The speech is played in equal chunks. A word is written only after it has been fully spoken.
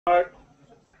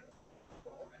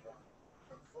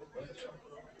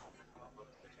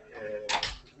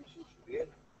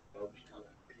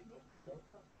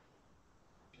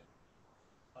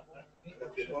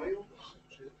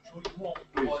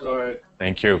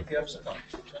Thank you.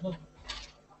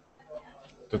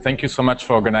 So thank you so much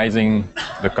for organizing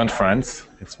the conference.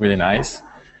 It's really nice.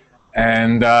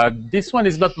 And this one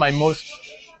is not my most...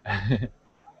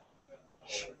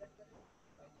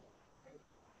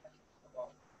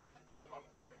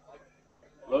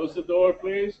 Close the door,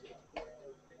 please.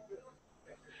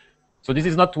 So this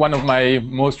is not one of my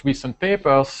most recent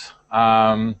papers,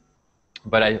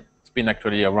 but it's been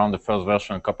actually around the first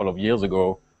version a couple of years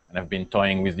ago, and I've been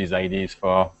toying with these ideas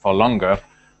for longer.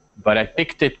 But I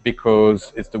picked it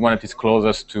because it's the one that is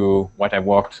closest to what I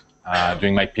worked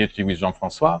during my PhD with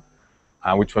Jean-François,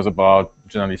 which was about,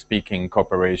 generally speaking,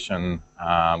 cooperation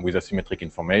with asymmetric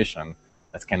information.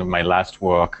 That's kind of my last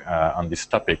work on this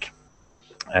topic.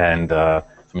 And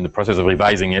I'm in the process of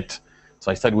revising it. So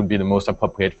I said it would be the most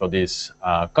appropriate for this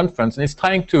conference. And it's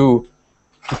trying to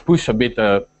push a bit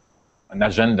an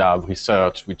agenda of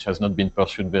research which has not been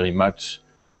pursued very much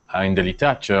in the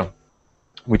literature,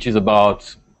 which is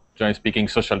about, generally speaking,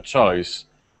 social choice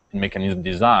in mechanism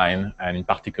design. And in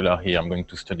particular here, I'm going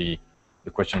to study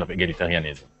the question of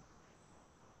egalitarianism.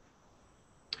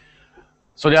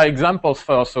 So there are examples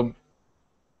first. So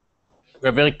we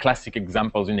have very classic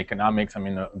examples in economics. I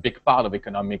mean, a big part of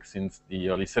economics since the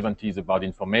early 70s about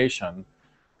information.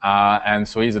 And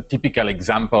so here's a typical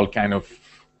example, kind of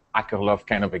Akerlof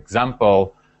kind of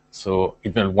example. So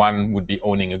even one would be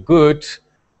owning a good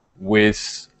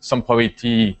with some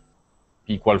probability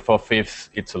equal 4/5.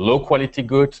 It's a low quality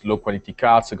good, low quality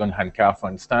car, second-hand car,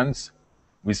 for instance.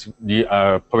 With the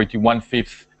probability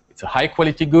 1/5, it's a high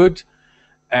quality good.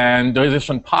 And the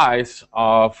realization price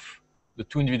of the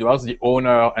two individuals, the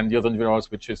owner and the other individuals,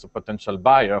 which is a potential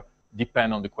buyer,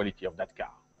 depend on the quality of that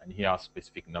car. And here are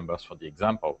specific numbers for the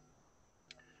example.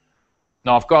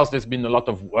 Now, of course, there's been a lot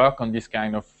of work on this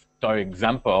kind of toy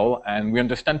example, and we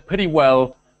understand pretty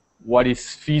well what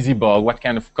is feasible, what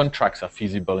kind of contracts are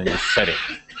feasible in this setting.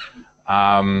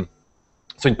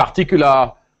 So in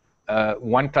particular,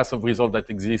 one class of results that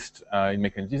exists in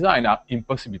mechanism design are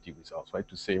impossibility results, right?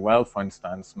 To say, well, for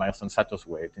instance,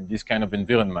 Mertens-Satterthwaite, in this kind of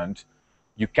environment,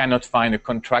 you cannot find a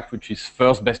contract which is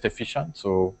first best efficient,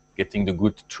 so getting the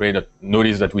good trade.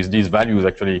 Notice that with these values,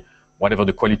 actually, whatever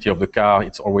the quality of the car,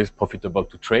 it's always profitable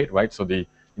to trade, right? So the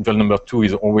individual number 2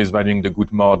 is always valuing the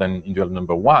good more than individual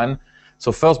number 1.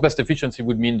 So first best efficiency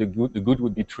would mean the good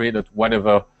would be traded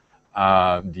whatever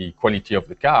the quality of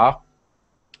the car.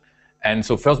 And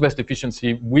so first best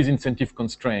efficiency with incentive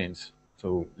constraints,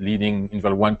 so leading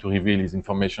individual 1 to reveal his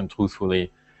information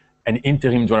truthfully, and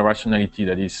interim dual rationality,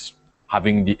 that is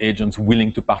having the agents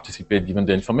willing to participate given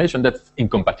the information, that's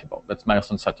incompatible. That's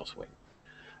Mertens-Satterthwaite.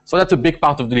 So that's a big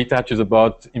part of the literature is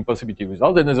about impossibility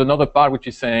results. Then there's another part which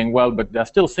is saying, well, but there are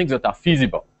still things that are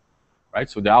feasible, right?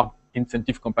 So there are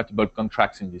incentive compatible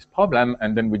contracts in this problem,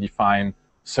 and then we define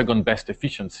second best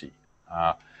efficiency.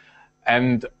 But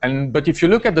if you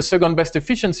look at the second best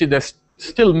efficiency, there's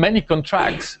still many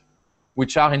contracts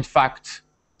which are in fact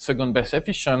second best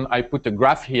efficient. I put a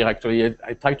graph here, actually.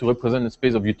 I try to represent the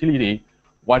space of utility.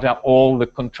 What are all the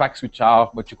contracts which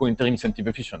are what you call interim incentive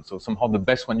efficient? So somehow the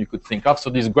best one you could think of. So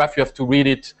this graph, you have to read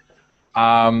it.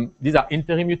 These are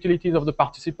interim utilities of the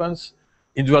participants.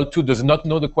 Individual 2 does not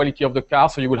know the quality of the car,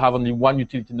 so you will have only one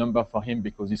utility number for him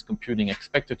because he's computing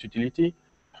expected utility.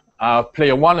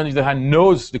 Player 1, on the other hand,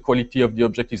 knows the quality of the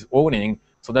object he's owning,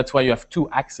 so that's why you have two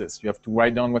axes. You have to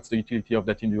write down what's the utility of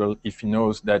that individual if he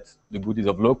knows that the good is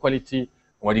of low quality,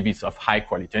 what if it's of high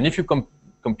quality. And if you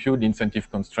compute the incentive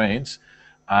constraints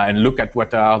and look at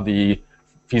what are the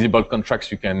feasible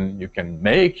contracts you can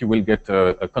make, you will get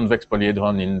a convex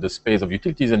polyhedron in the space of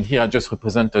utilities. And here I just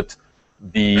represented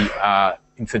the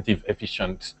incentive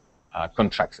efficient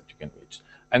contracts that you can reach.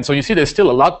 And so you see there's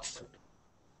still a lot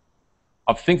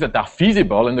of things that are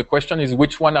feasible, and the question is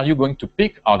which one are you going to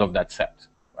pick out of that set,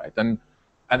 right? And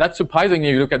that's surprising.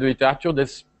 You look at the literature,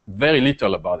 there's very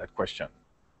little about that question.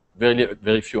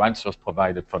 Very few answers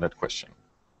provided for that question.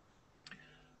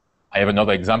 I have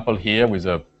another example here with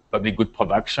a public good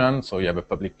production. So you have a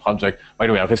public project. By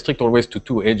the way, I restrict always to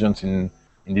 2 agents in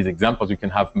these examples. You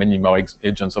can have many more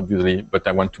agents, obviously, but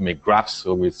I want to make graphs,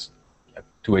 so with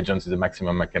 2 agents is the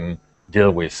maximum I can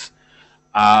deal with.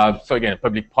 So again, a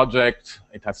public project,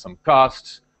 it has some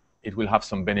costs. It will have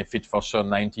some benefit for sure,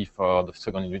 90 for the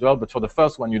second individual. But for the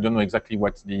first one, you don't know exactly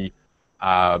what's the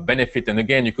benefit. And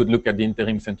again, you could look at the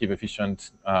interim incentive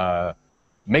efficient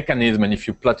mechanism, and if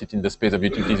you plot it in the space of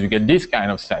utilities, you get this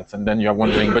kind of sets, and then you're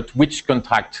wondering, but which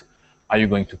contract are you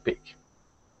going to pick?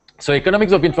 So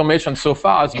economics of information so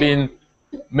far has been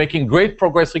making great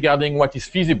progress regarding what is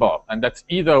feasible, and that's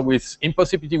either with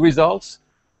impossibility results,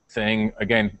 saying,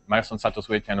 again, Myerson-Satter's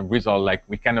way kind of result, like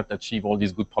we cannot achieve all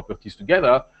these good properties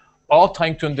together, or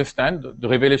trying to understand the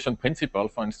revelation principle,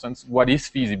 for instance, what is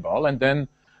feasible, and then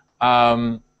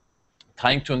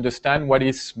trying to understand what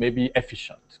is maybe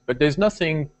efficient. But there's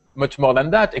nothing much more than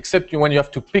that, except when you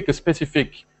have to pick a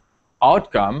specific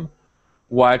outcome.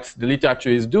 What the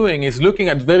literature is doing is looking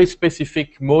at very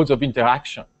specific modes of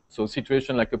interaction. So a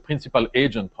situation like a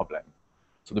principal-agent problem.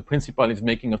 So the principal is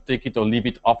making a take it or leave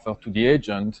it offer to the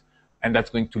agent, and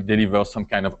that's going to deliver some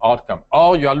kind of outcome.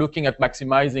 Or you are looking at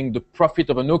maximizing the profit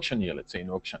of an auctioneer, let's say in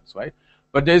auctions, right?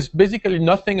 But there's basically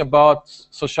nothing about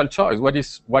social choice.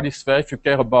 What is fair if you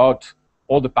care about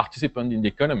all the participants in the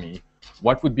economy?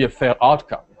 What would be a fair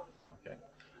outcome? Okay.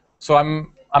 So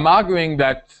I'm arguing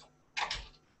that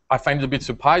I find it a bit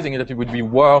surprising that it would be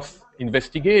worth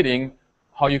investigating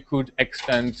how you could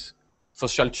extend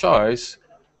social choice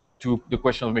to the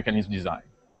question of mechanism design.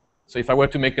 So if I were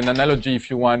to make an analogy, if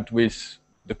you want, with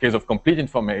the case of complete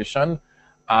information,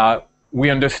 we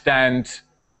understand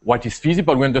what is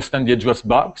feasible. We understand the address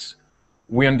box.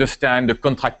 We understand the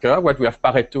contract curve, what we have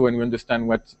Pareto, and we understand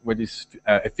what is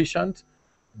efficient.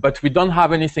 But we don't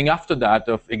have anything after that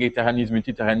of egalitarianism,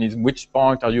 utilitarianism. Which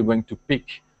point are you going to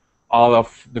pick out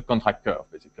of the contract curve,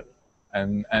 basically?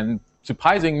 And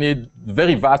surprisingly,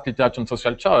 very vast literature on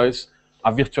social choice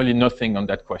are virtually nothing on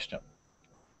that question.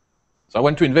 So I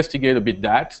want to investigate a bit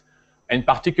that. In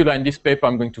particular, in this paper,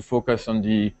 I'm going to focus on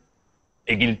the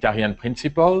egalitarian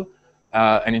principle.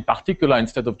 And in particular,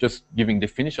 instead of just giving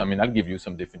definition, I mean, I'll give you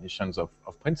some definitions of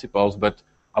principles, but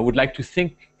I would like to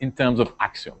think in terms of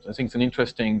axioms. I think it's an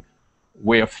interesting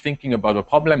way of thinking about a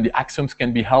problem. The axioms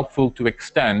can be helpful to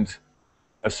extend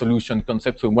a solution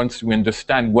concept. So once we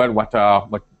understand well what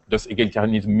does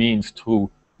egalitarianism means through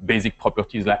basic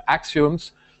properties like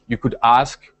axioms, you could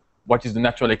ask what is the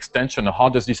natural extension, or how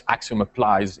does this axiom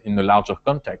apply in a larger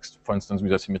context, for instance,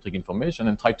 with asymmetric information,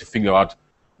 and try to figure out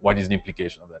what is the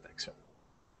implication of that axiom.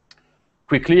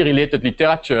 Quickly, related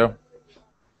literature.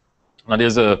 Now,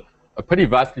 there's a pretty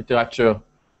vast literature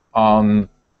on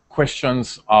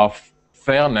questions of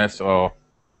fairness or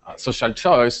social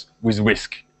choice with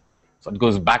risk. So it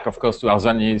goes back, of course, to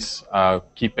Arzani's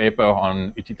key paper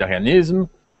on utilitarianism.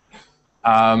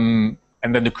 And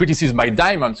then the criticism by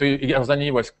Diamond. So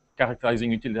Arzani was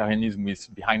characterizing utilitarianism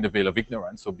with behind the veil of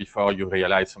ignorance. So before you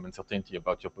realize some uncertainty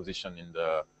about your position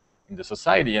in the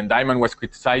society. And Diamond was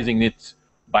criticizing it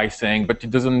by saying, but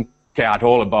it doesn't care at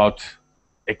all about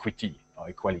equity or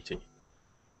equality.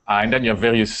 And then you have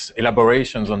various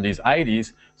elaborations on these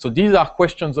ideas. So these are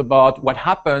questions about what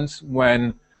happens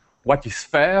when what is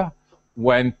fair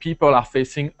when people are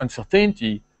facing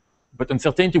uncertainty, but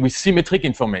uncertainty with symmetric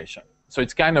information. So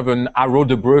it's kind of an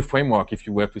Arrow-Debreu framework, if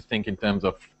you were to think in terms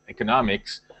of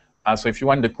economics. So if you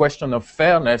want, the question of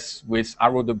fairness with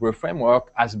Arrow-Debreu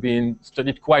framework has been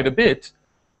studied quite a bit,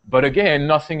 but again,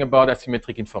 nothing about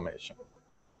asymmetric information.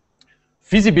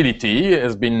 Feasibility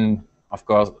has been, of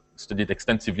course, studied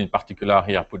extensively. In particular,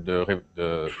 here I put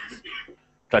the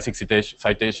classic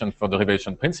citation for the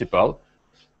revelation principle.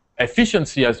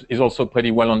 Efficiency is also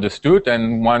pretty well understood,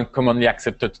 and one commonly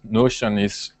accepted notion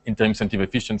is interim incentive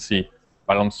efficiency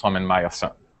by Lundstrom and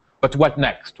Myerson. But what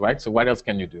next, right? So what else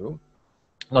can you do?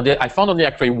 Now, I found only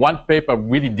actually one paper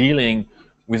really dealing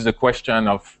with the question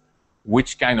of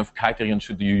which kind of criterion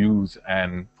should you use,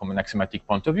 and from an axiomatic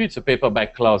point of view. It's a paper by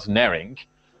Klaus Nering,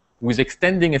 who is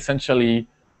extending essentially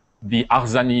the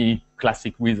Arzani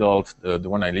classic result, the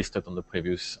one I listed on the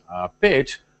previous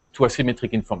page, to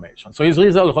asymmetric information. So his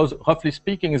result, roughly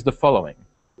speaking, is the following.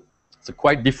 It's a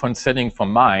quite different setting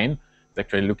from mine. It's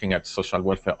actually looking at social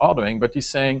welfare ordering, but he's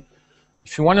saying,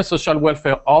 if you want a social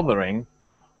welfare ordering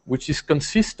which is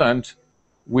consistent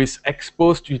with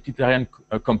exposed utilitarian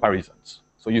comparisons.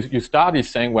 So you start is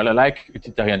saying, well, I like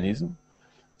utilitarianism.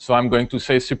 So I'm going to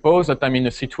say, suppose that I'm in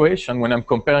a situation when I'm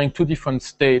comparing two different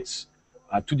states,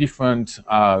 two different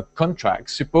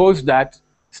contracts. Suppose that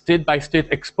state by state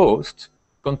exposed,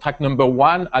 contract number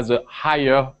one has a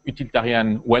higher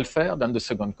utilitarian welfare than the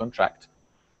second contract.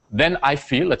 Then I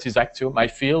feel, that's his axiom, I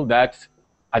feel that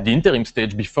at the interim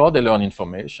stage, before they learn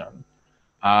information,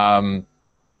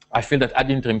 I feel that at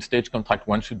the interim stage, contract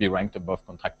one should be ranked above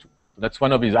contract two. So that's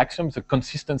one of his axioms, the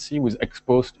consistency with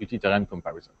exposed utilitarian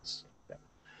comparisons. Okay.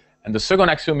 And the second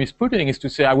axiom he's putting is to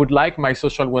say, I would like my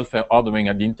social welfare ordering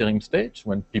at the interim stage,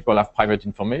 when people have private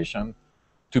information,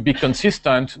 to be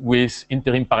consistent with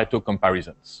interim Pareto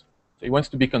comparisons. So he wants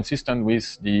to be consistent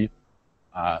with the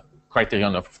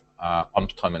criterion of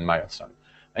Armstrong and Meyerson.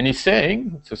 And he's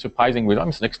saying, it's a surprising result,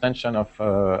 it's an extension of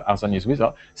Arzani's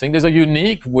result, saying there's a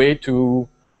unique way to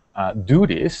do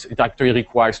this. It actually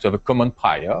requires to have a common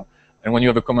prior. And when you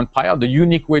have a common prior, the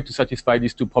unique way to satisfy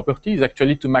these two properties is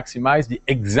actually to maximize the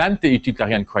ex ante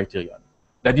utilitarian criterion.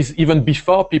 That is even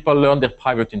before people learn their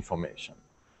private information.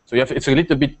 So you have, it's a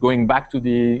little bit going back to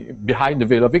the behind the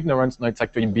veil of ignorance. No, it's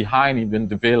actually behind even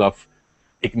the veil of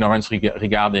ignorance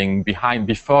regarding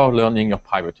before learning your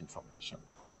private information.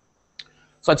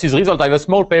 So that's his result. I have a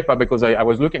small paper because I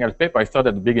was looking at the paper. I thought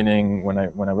at the beginning when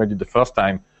I read it the first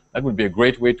time, that would be a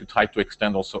great way to try to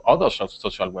extend also other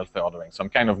social welfare ordering. So I'm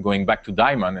kind of going back to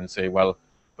Diamond and say, well,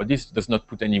 but this does not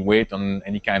put any weight on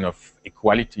any kind of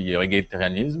equality or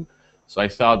egalitarianism. So I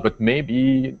thought, but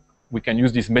maybe we can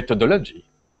use this methodology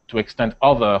to extend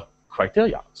other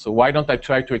criteria. So why don't I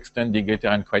try to extend the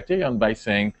egalitarian criterion by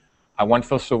saying, I want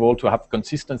first of all to have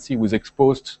consistency with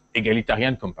exposed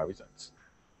egalitarian comparisons.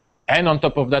 And on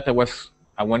top of that,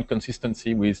 I want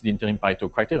consistency with the interim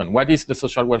Pareto criterion. What is the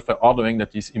social welfare ordering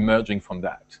that is emerging from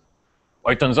that?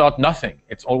 Well, it turns out nothing.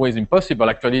 It's always impossible.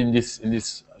 Actually, in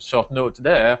this short note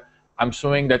there, I'm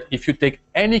showing that if you take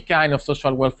any kind of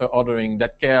social welfare ordering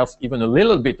that cares even a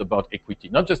little bit about equity,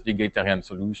 not just the egalitarian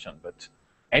solution, but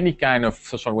any kind of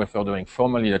social welfare ordering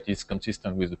formally that is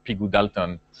consistent with the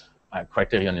Pigou-Dalton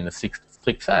criterion in a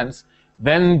strict sense,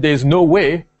 then there's no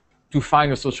way to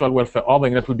find a social welfare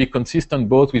ordering that would be consistent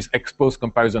both with exposed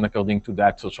comparison according to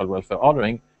that social welfare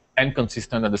ordering and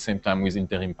consistent at the same time with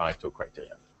interim Pareto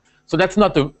criterion. So that's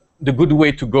not the good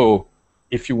way to go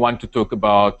if you want to talk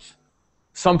about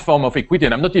some form of equity.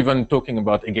 And I'm not even talking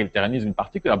about egalitarianism in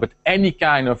particular, but any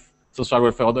kind of social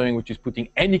welfare ordering which is putting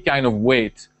any kind of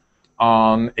weight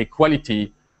on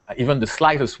equality, even the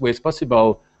slightest ways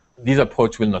possible, this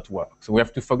approach will not work. So we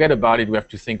have to forget about it. We have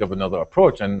to think of another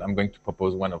approach, and I'm going to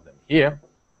propose one of them here.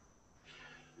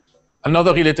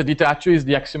 Another related literature is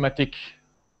the axiomatic.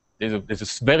 There's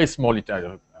a very small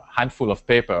literature, a handful of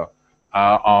paper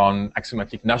on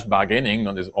axiomatic Nash bargaining.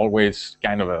 Now, there's always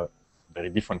kind of a very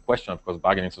different question, of course,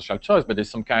 bargaining social choice, but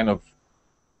there's some kind of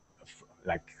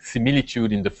like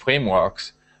similitude in the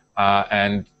frameworks,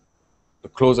 and the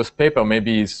closest paper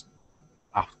maybe is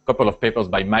a couple of papers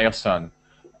by Meyerson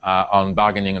on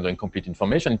bargaining under incomplete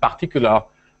information. In particular,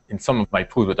 in some of my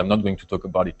proofs, but I'm not going to talk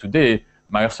about it today,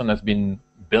 Meyerson has been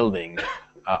building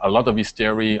a lot of his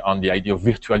theory on the idea of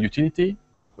virtual utility,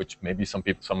 which maybe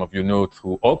some of you know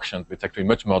through auctions, but it's actually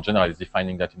much more general. It's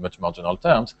defining that in much more general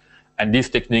terms. And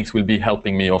these techniques will be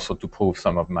helping me also to prove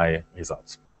some of my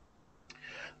results.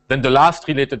 Then the last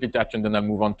related literature, and then I'll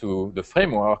move on to the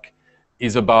framework,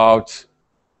 is about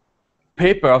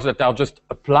papers that are just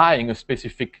applying a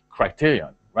specific criterion,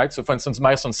 right? So for instance,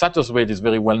 Meyerson-Satterthwaite is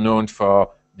very well known for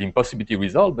the impossibility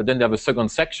result, but then they have a second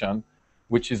section,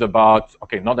 which is about,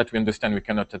 okay, now that we understand we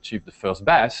cannot achieve the first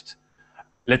best,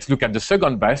 let's look at the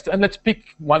second best, and let's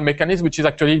pick one mechanism which is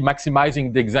actually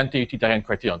maximizing the ex ante utilitarian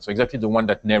criterion, so exactly the one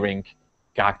that Nehring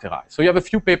characterized. So you have a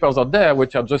few papers out there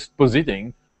which are just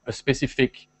positing a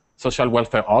specific social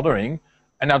welfare ordering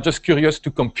and are just curious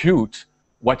to compute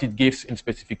what it gives in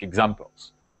specific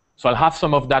examples. So I'll have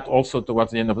some of that also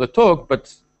towards the end of the talk,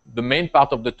 but the main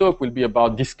part of the talk will be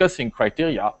about discussing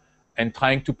criteria and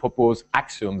trying to propose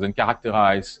axioms and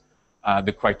characterize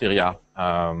the criteria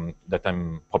that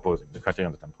I'm proposing, the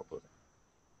criterion that I'm proposing.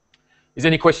 Is there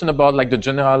any question about like the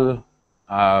general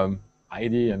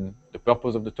idea and the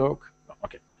purpose of the talk? No,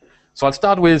 okay. So I'll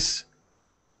start with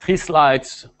 3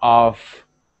 slides of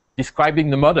describing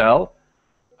the model.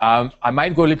 I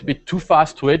might go a little bit too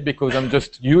fast through it because I'm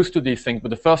just used to these things, but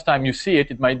the first time you see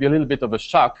it, it might be a little bit of a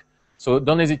shock. So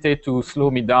don't hesitate to slow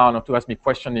me down or to ask me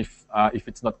questions if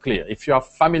it's not clear. If you are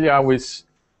familiar with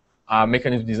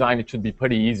mechanism design, it should be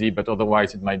pretty easy, but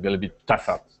otherwise it might be a little bit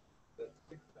tougher.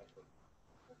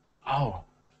 Oh.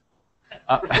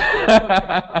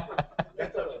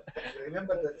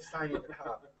 Remember the sign in the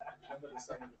car. Remember the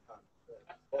sign in the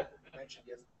car. Mentioned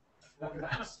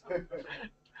yesterday.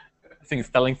 I think it's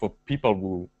telling for people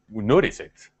who notice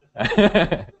it.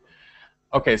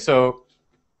 Okay, so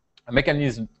a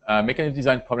mechanism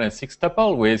design problem is 6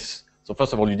 tuple with, so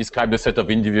first of all, you describe the set of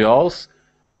individuals,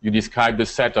 you describe the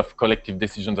set of collective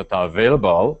decisions that are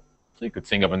available. So you could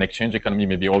think of an exchange economy,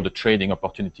 maybe all the trading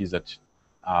opportunities that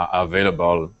are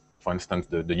available, for instance,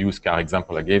 the used car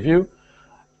example I gave you.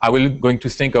 I will going to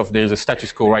think of there's a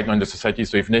status quo right now in the society,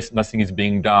 so if nothing is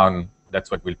being done, that's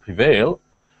what will prevail.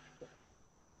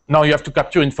 Now you have to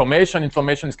capture information.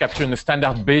 Information is captured in a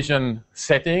standard Bayesian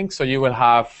setting, so you will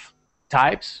have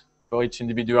types for each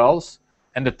individuals,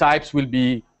 and the types will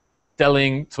be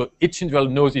telling, so each individual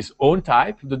knows his own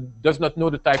type, does not know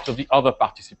the types of the other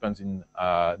participants in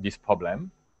this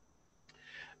problem.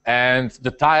 And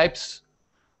the types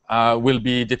will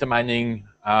be determining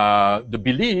the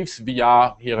beliefs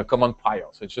via here a common prior.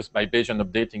 So it's just by Bayesian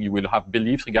updating, you will have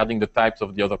beliefs regarding the types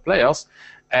of the other players,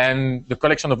 and the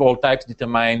collection of all types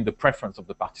determine the preference of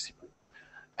the participant.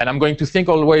 And I'm going to think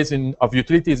always of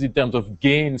utilities in terms of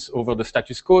gains over the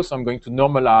status quo, so I'm going to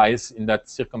normalize in that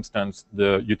circumstance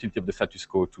the utility of the status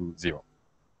quo to 0.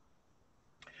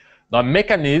 Now,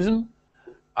 mechanism,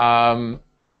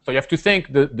 so you have to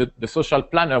think the social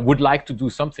planner would like to do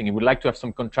something. He would like to have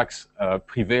some contracts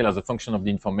prevail as a function of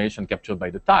the information captured by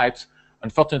the types.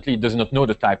 Unfortunately, he does not know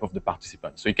the type of the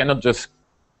participant. So he cannot just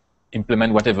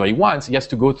implement whatever he wants. He has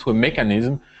to go through a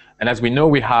mechanism. And as we know,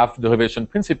 we have the revelation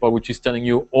principle, which is telling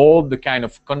you all the kind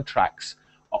of contracts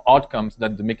or outcomes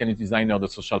that the mechanism designer or the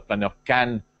social planner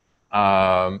can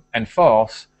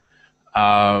enforce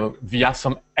via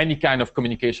any kind of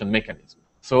communication mechanism.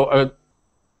 So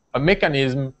a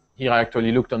mechanism, here I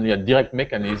actually looked only at direct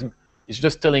mechanism, is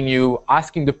just telling you,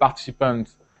 asking the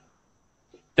participant,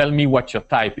 tell me what your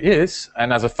type is,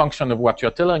 and as a function of what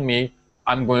you're telling me,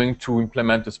 I'm going to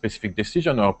implement a specific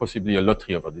decision or possibly a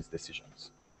lottery over these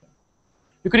decisions.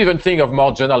 You could even think of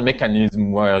more general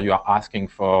mechanism where you are asking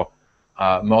for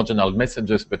more general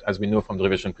messages, but as we know from the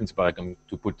revelation principle I'm going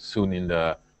to put soon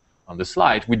on the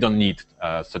slide, we don't need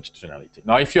such generality.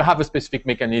 Now, if you have a specific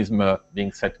mechanism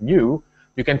being set new,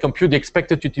 you can compute the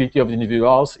expected utility of the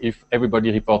individuals if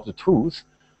everybody reports the truth,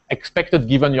 expected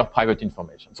given your private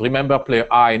information. So remember, player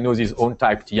I knows his own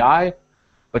type Ti,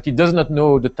 but he does not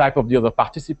know the type of the other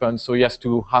participants, so he has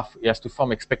to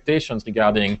form expectations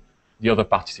regarding the other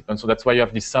participants. So that's why you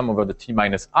have this sum over the T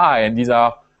minus I, and these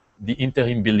are the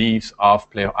interim beliefs of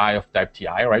player I of type Ti,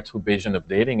 right, through Bayesian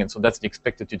updating, and so that's the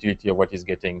expected utility of what he's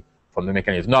getting from the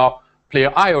mechanism. Now,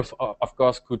 player I, of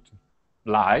course, could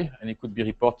lie, and he could be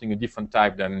reporting a different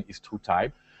type than his true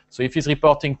type. So if he's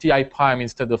reporting Ti prime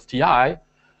instead of Ti,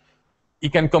 he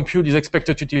can compute his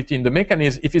expected utility in the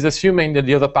mechanism. If he's assuming that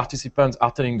the other participants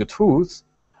are telling the truth,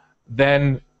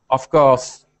 then, of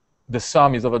course, the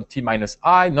sum is over T minus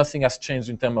I. Nothing has changed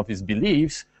in terms of his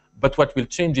beliefs, but what will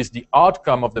change is the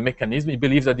outcome of the mechanism. He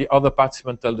believes that the other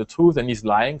participant tell the truth and he's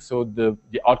lying, so the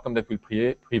outcome that will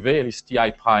prevail is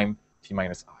Ti prime T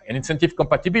minus I. And incentive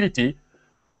compatibility,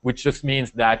 which just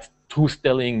means that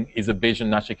truth-telling is a Bayesian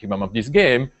Nash equilibrium of this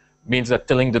game, means that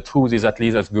telling the truth is at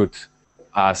least as good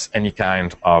as any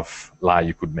kind of lie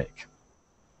you could make.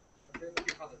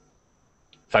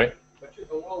 Sorry?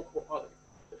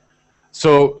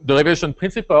 So the revelation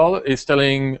principle is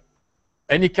telling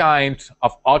any kind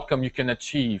of outcome you can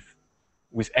achieve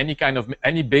with any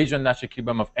Bayesian Nash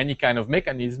equilibrium of any kind of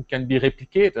mechanism can be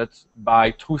replicated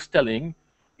by truth-telling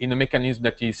in a mechanism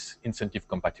that is incentive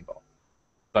compatible.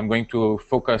 So I'm going to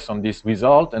focus on this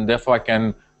result, and therefore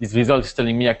this result is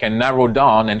telling me I can narrow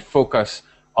down and focus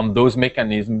on those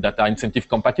mechanisms that are incentive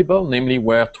compatible, namely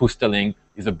where truth-telling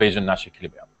is a Bayesian Nash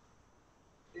equilibrium.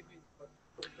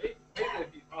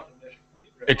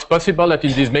 It's possible that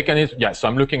in these mechanisms, yeah, so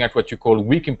I'm looking at what you call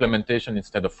weak implementation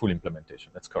instead of full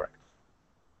implementation. That's correct.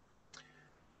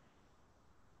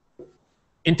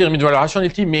 Intermediate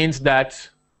rationality means that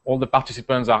all the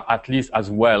participants are at least as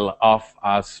well off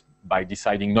as by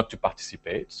deciding not to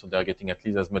participate. So they're getting at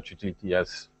least as much utility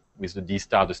as with the D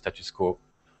star, the status quo.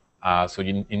 So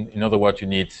in other words, you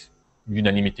need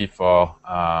unanimity for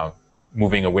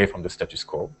moving away from the status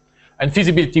quo. And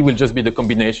feasibility will just be the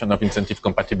combination of incentive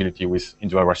compatibility with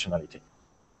individual rationality.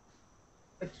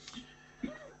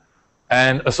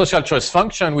 And a social choice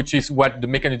function, which is what the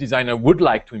mechanism designer would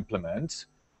like to implement,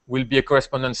 will be a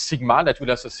correspondence sigma that will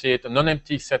associate a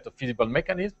non-empty set of feasible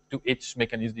mechanisms to each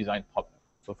mechanism design problem.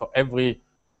 So for every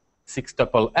 6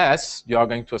 tuple S, you are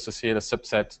going to associate a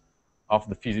subset of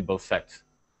the feasible set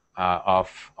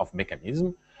of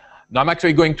mechanism. Now I'm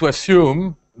actually going to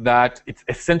assume that it's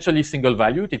essentially single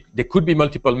valued. There could be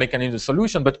multiple mechanism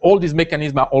solution, but all these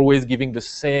mechanisms are always giving the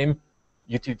same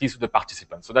utilities to the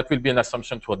participants. So that will be an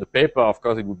assumption toward the paper. Of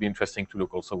course, it would be interesting to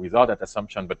look also without that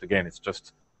assumption, but again, it's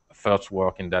just a first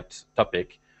work in that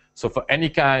topic. So for any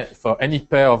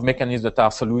pair of mechanisms that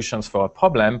are solutions for a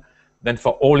problem, then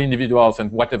for all individuals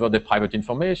and whatever their private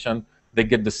information, they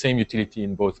get the same utility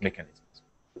in both mechanisms.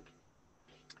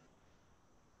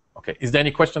 Okay, is there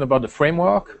any question about the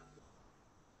framework?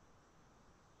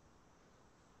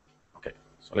 Okay,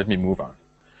 so let me move on.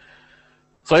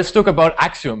 So let's talk about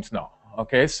axioms now.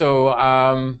 Okay, so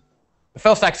the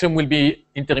first axiom will be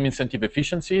interim incentive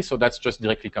efficiency. So that's just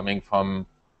directly coming from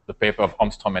the paper of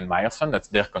Armstrong and Meyerson. That's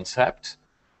their concept.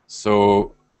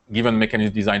 So given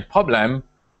mechanism design problem,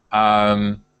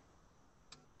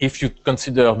 if you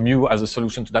consider mu as a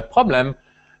solution to that problem,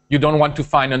 you don't want to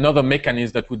find another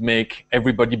mechanism that would make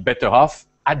everybody better off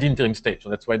at the interim stage. So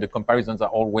that's why the comparisons are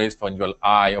always for individual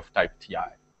I of type Ti.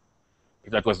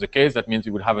 If that was the case, that means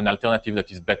you would have an alternative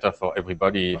that is better for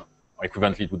everybody. Or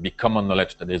equivalently, it would be common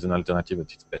knowledge that there's an alternative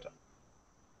that is better.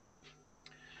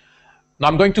 Now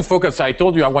I'm going to focus, I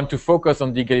told you I want to focus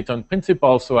on the egalitarian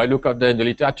principle, so I look at the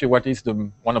literature, what is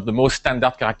one of the most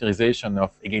standard characterization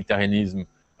of egalitarianism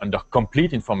under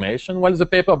complete information? Well, the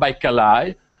paper by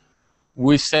Kalai, who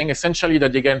is saying essentially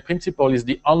that the egalitarian principle is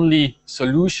the only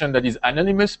solution that is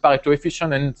anonymous, Pareto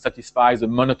efficient, and satisfies a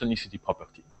monotonicity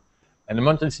property. And the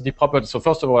monotonicity property, so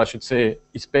first of all, I should say,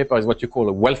 his paper is what you call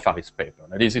a welfarist paper.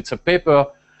 That is, it's a paper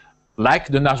like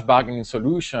the Nash bargaining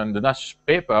solution, the Nash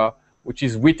paper, which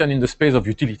is written in the space of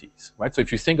utilities, right? So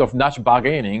if you think of Nash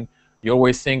bargaining, you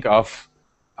always think of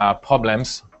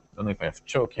problems. I don't know if I have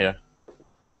choke here.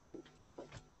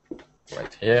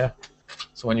 Right here.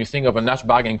 So when you think of a Nash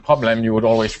bargaining problem, you would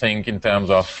always think in terms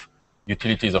of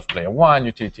utilities of player 1,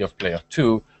 utility of player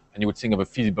 2, and you would think of a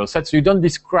feasible set. So you don't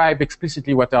describe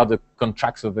explicitly what are the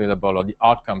contracts available or the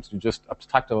outcomes. You just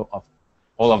abstract of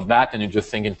all of that, and you just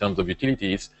think in terms of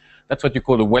utilities. That's what you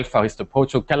call the welfarist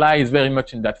approach. So Kalai is very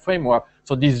much in that framework.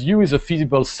 So this U is a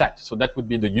feasible set. So that would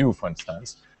be the U, for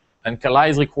instance. And Kalai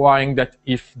is requiring that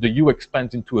if the U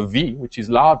expands into a V, which is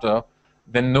larger,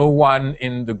 then no one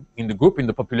in the group, in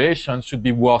the population, should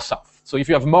be worse off. So if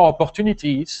you have more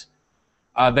opportunities,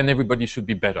 then everybody should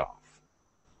be better off.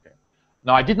 Okay.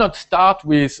 Now, I did not start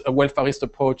with a welfarist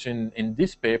approach in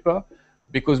this paper,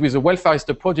 because with a welfarist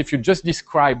approach, if you just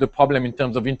describe the problem in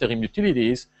terms of interim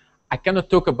utilities, I cannot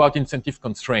talk about incentive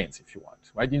constraints, if you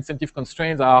want, right? The incentive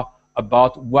constraints are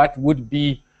about what would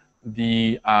be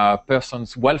the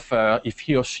person's welfare if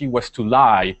he or she was to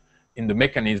lie in the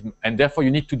mechanism, and therefore you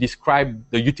need to describe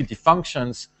the utility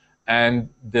functions and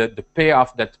the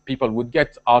payoff that people would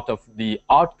get out of the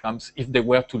outcomes if they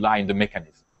were to lie in the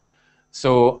mechanism.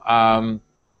 So,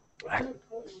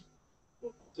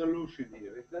 solution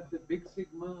here, is that the big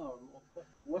sigma, or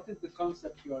what is the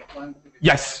concept you are trying to describe?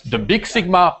 Yes, the big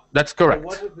sigma, that's correct. So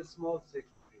what is the small sigma?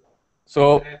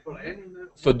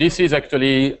 So this is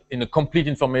actually in a complete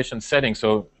information setting.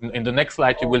 So in the next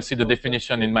slide, you will see the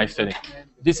definition in my setting.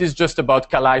 This is just about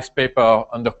Kalai's paper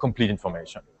under complete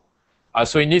information.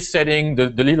 So in this setting,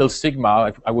 the little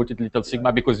sigma, I wrote it little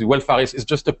sigma because the welfarist is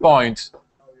just a point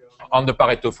on the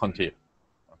Pareto frontier.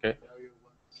 Okay.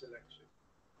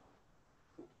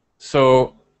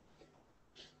 So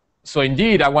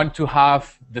indeed, I want to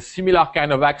have the similar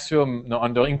kind of axiom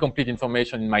under incomplete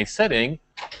information in my setting.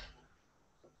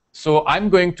 So I'm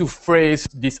going to phrase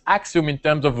this axiom in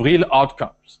terms of real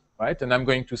outcomes, right? And I'm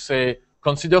going to say,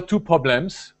 consider two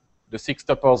problems, the 6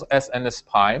 tuples S and S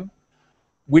prime,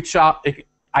 which are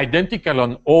identical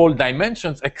on all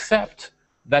dimensions, except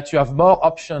that you have more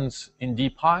options in D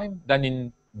prime than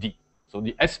in D. So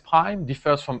the S prime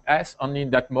differs from S only in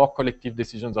that more collective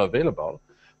decisions are available.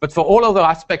 But for all other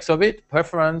aspects of it,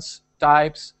 preference,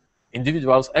 types,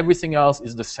 individuals, everything else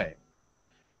is the same.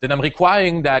 Then I'm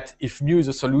requiring that if mu is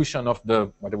a solution of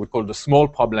what I would call the small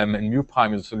problem and mu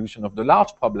prime is a solution of the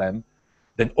large problem,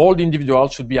 then all the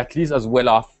individuals should be at least as well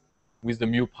off with the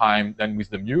mu prime than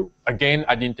with the mu, again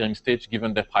at the interim stage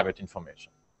given their private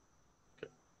information.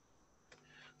 Okay.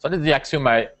 So that's the axiom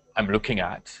I'm looking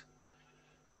at.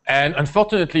 And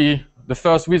unfortunately, the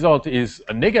first result is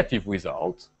a negative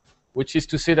result, which is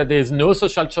to say that there is no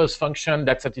social choice function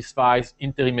that satisfies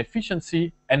interim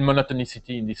efficiency and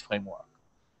monotonicity in this framework.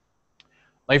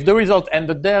 Now, if the result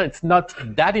ended there, it's not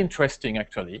that interesting,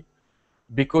 actually,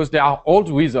 because there are old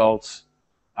results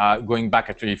going back,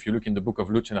 actually, if you look in the book of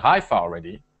Luch and Haifa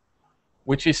already,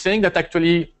 which is saying that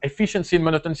actually efficiency and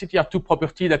monotonicity are two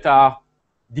properties that are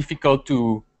difficult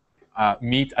to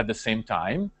meet at the same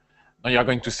time. Now, you're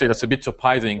going to say that's a bit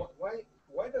surprising.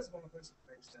 Why does monotonicity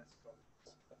make sense?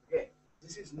 Again,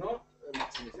 this is not a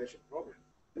maximization problem.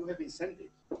 You have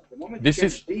incentives. The moment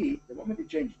you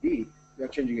change D, you are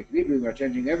changing equilibrium, you are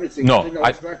changing everything. No,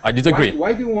 I disagree.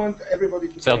 Why do you want everybody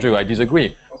to Sergio, I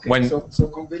disagree. Okay, so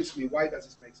convince me, why does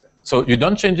this make sense? So you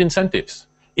don't change incentives.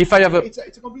 If I have it's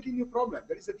a completely new problem.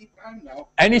 There is a deep time now.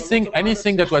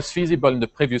 Anything that was feasible in the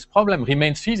previous problem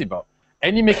remains feasible.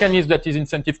 Any mechanism that is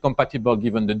incentive compatible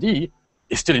given the D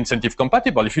is still incentive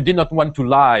compatible. If you did not want to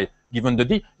lie given the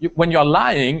D, when you're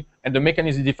lying and the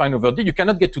mechanism is defined over D, you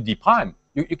cannot get to D prime.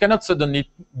 You cannot suddenly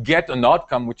get an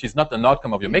outcome which is not an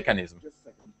outcome of your mechanism. Just a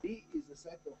second. D is a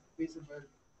set of feasible.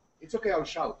 It's okay, I'll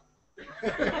shout.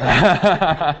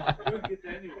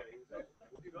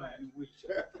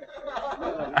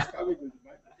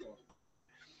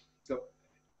 So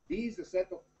D is a set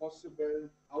of possible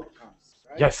outcomes,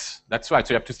 right? Yes, that's right.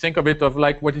 So you have to think of it of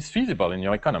like what is feasible in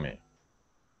your economy,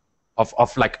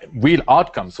 of like real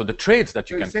outcomes. So the trades that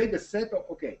you can. So you say the set of,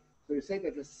 okay, so you say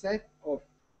that the set of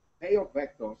payoff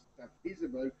vectors that are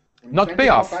feasible. Not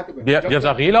payoff. These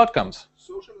are real outcomes.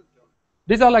 Social.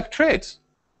 These are like trades.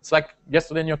 It's like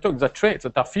yesterday in your talk, these are trades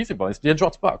that are feasible. It's the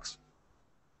Edgeworth box.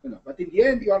 No, but in the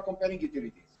end, you are comparing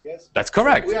utilities. Yes. That's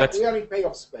correct. So we are in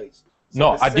payoff space. So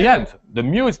no, at the end, the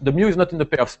mu is not in the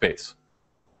payoff space.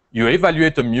 You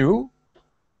evaluate a mu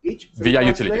via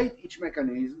utility. Each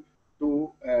mechanism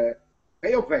to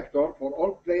payoff vector for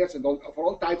all players and for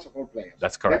all types of all players.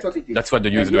 That's correct. That's what it is. That's what the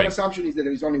U is doing. Your assumption is that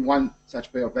there is only one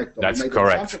such payoff vector. That's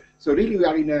correct. So really, we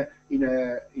are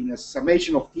in a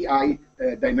summation of TI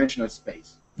dimensional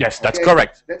space. Yes, that's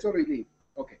correct. That's already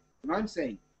okay. Now I'm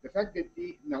saying the fact that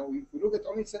now if we look at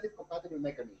only incentive compatible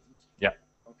mechanisms. Yeah.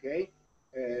 Okay.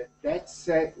 That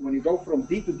set, when you go from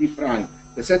D to D prime,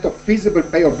 the set of feasible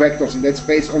payoff vectors in that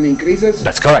space only increases?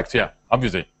 That's correct, yeah,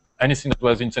 obviously. Anything that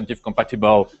was incentive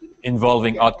compatible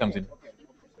involving outcomes. Yeah.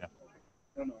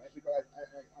 No, because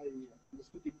I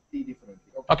understood it D differently.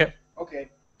 Okay. Okay.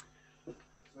 So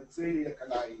it's really a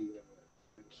Kalai.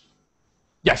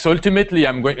 Yeah, so ultimately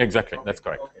I'm going, exactly, that's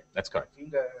correct. Okay. That's correct. In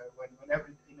the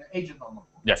agent normal.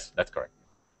 Yes, that's correct.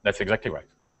 That's exactly right.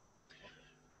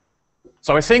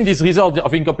 So I was saying this result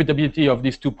of incompatibility of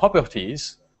these two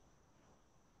properties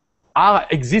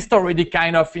exist already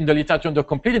kind of in the literature under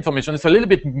complete information. It's a little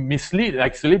bit misleading,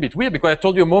 like it's a little bit weird because I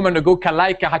told you a moment ago,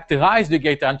 Kalai characterized the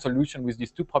egalitarian solution with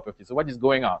these two properties. So what is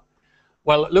going on?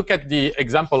 Well, look at the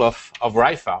example of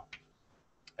Rifa.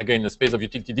 Again, in the space of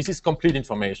utility, this is complete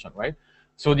information, right?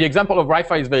 So the example of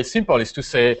Rifa is very simple, is to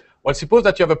say, well, suppose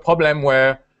that you have a problem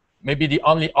where maybe the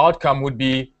only outcome would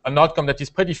be an outcome that is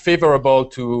pretty favorable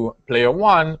to player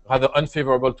one, rather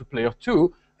unfavorable to player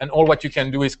two, and all what you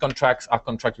can do is contracts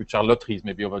which are lotteries,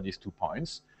 maybe over these 2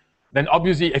 points. Then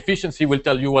obviously efficiency will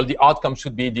tell you, well, the outcome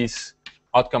should be this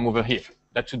outcome over here.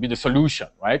 That should be the solution,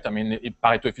 right? I mean,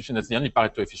 Pareto efficient, that's the only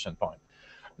Pareto efficient point.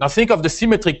 Now think of the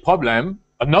symmetric problem,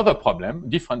 another problem,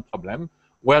 different problem,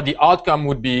 where the outcome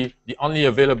would be, the only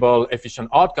available efficient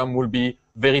outcome will be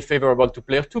very favorable to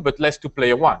player two, but less to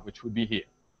player one, which would be here.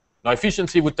 Now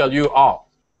efficiency would tell you, oh,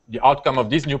 the outcome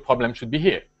of this new problem should be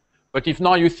here. But if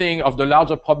now you think of the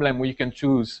larger problem where you can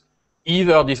choose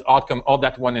either this outcome or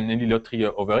that one and any lottery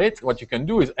over it, what you can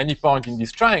do is any point in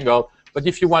this triangle, but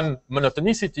if you want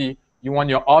monotonicity, you want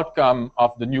your outcome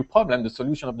of the new problem, the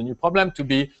solution of the new problem, to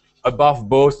be above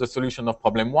both the solution of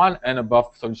problem one and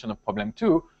above solution of problem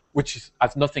two, which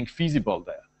has nothing feasible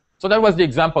there. So that was the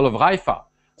example of Rifa.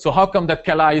 So how come that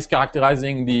Kalai is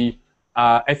characterizing the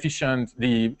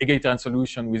the egalitarian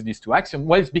solution with these two axioms?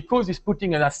 Well, it's because he's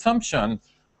putting an assumption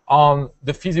on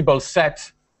the feasible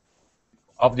set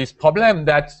of this problem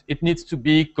that it needs to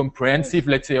be comprehensive,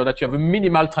 let's say, or that you have a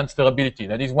minimal transferability.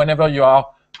 That is, whenever you are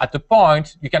at a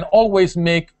point, you can always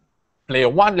make player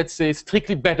one, let's say,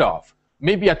 strictly better off.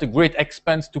 Maybe at a great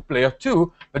expense to player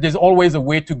two, but there's always a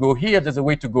way to go here, there's a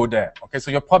way to go there. Okay,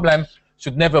 so your problem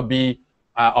should never be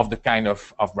of the kind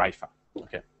of Rifa.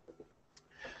 Okay.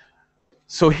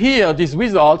 So here, these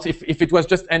results, if it was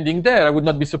just ending there, it would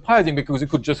not be surprising because you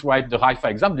could just write the Rifa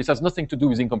example. This has nothing to do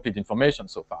with incomplete information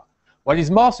so far. What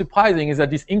is more surprising is that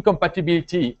this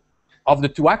incompatibility of the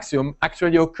two axioms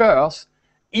actually occurs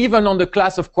even on the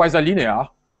class of quasi-linear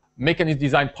mechanism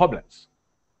design problems.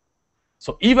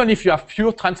 So even if you have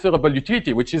pure transferable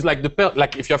utility, which is like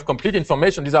if you have complete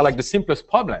information, these are like the simplest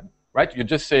problem, right? You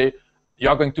just say you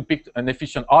are going to pick an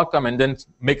efficient outcome and then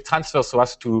make transfers so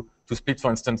as to split,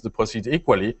 for instance, the proceeds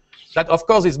equally. That, of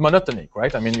course, is monotonic,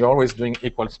 right? I mean, you're always doing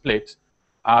equal split.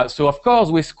 So, of course,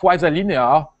 with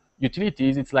quasi-linear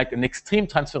utilities, it's like an extreme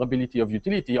transferability of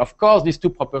utility. Of course, these two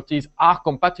properties are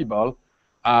compatible,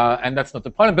 and that's not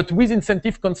a problem. But with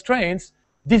incentive constraints,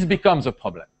 this becomes a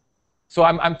problem. So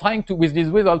I'm trying to, with this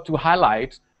result, to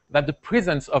highlight that the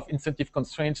presence of incentive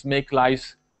constraints make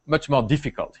life much more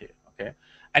difficult here, okay?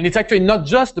 And it's actually not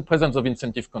just the presence of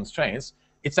incentive constraints,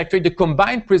 it's actually the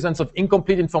combined presence of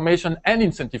incomplete information and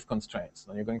incentive constraints.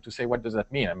 Now you're going to say, what does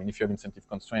that mean? I mean, if you have incentive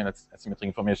constraint, that's asymmetric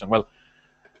information. Well,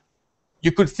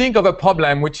 you could think of a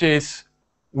problem which is,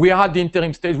 we are at the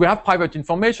interim stage, we have private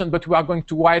information, but we are going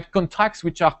to write contracts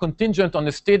which are contingent on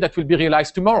a state that will be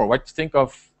realized tomorrow. Right? Think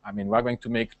of, I mean, we're going to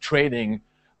make trading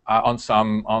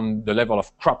on the level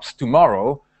of crops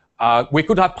tomorrow. We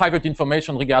could have private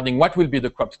information regarding what will be the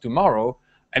crops tomorrow,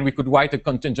 and we could write a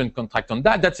contingent contract on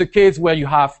that. That's a case where you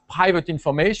have private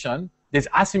information, there's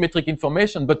asymmetric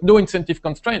information, but no incentive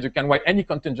constraints. You can write any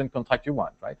contingent contract you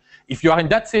want, right? If you are in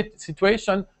that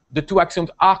situation, the two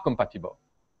axioms are compatible.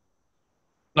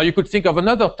 Now you could think of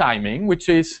another timing, which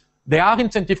is there are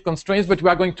incentive constraints, but we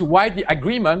are going to write the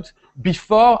agreement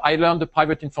before I learn the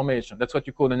private information. That's what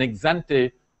you call an ex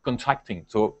ante contracting.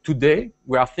 So today,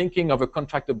 we are thinking of a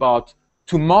contract about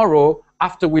tomorrow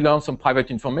after we learn some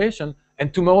private information,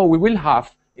 and tomorrow we will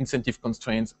have incentive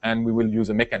constraints and we will use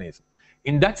a mechanism.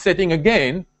 In that setting,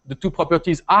 again, the two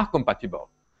properties are compatible.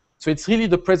 So it's really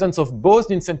the presence of both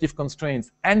the incentive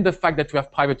constraints and the fact that we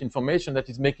have private information that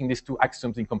is making these two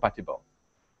axioms incompatible.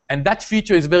 And that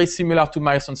feature is very similar to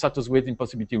Myerson-Sato's weight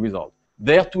impossibility result.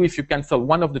 There too, if you cancel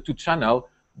one of the two channels,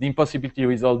 the impossibility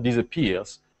result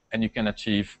disappears, and you can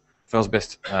achieve first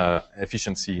best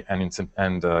efficiency and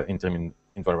interim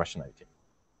involved rationality.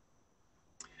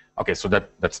 Okay, so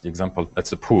that's the example,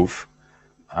 that's the proof.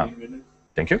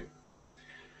 Thank you.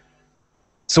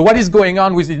 So what is going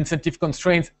on with the incentive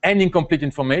constraints and incomplete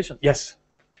information? Yes?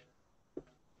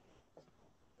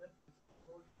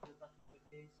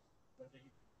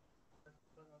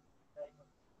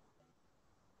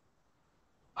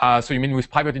 So you mean with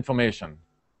private information?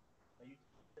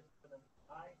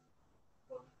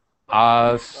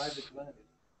 I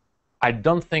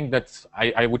don't think that's,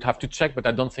 I would have to check, but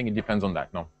I don't think it depends on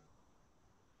that, no.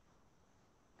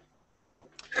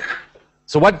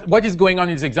 So what is going on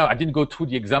in this example? I didn't go through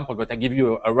the example, but I give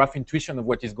you a rough intuition of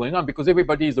what is going on, because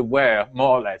everybody is aware,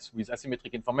 more or less, with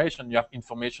asymmetric information, you have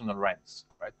informational rents,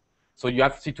 right? So you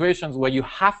have situations where you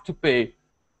have to pay,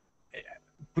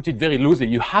 put it very loosely,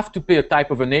 you have to pay a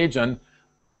type of an agent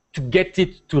to get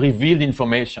it to reveal the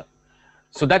information.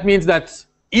 So that means that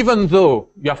even though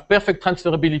you have perfect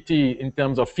transferability in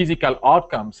terms of physical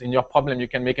outcomes, in your problem you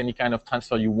can make any kind of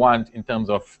transfer you want in terms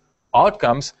of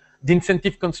outcomes, the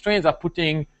incentive constraints are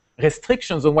putting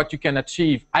restrictions on what you can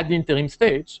achieve at the interim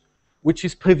stage, which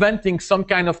is preventing some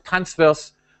kind of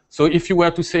transfers. So if you were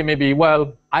to say maybe,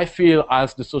 well, I feel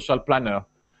as the social planner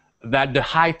that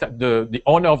the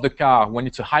owner of the car, when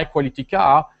it's a high quality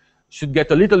car, should get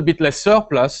a little bit less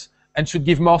surplus and should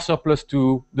give more surplus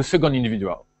to the second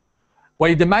individual.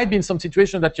 Well, there might be in some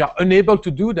situations that you are unable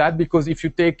to do that, because if you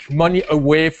take money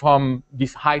away from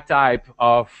this high type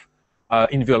of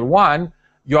individual one,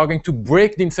 you are going to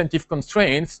break the incentive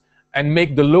constraints and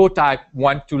make the low type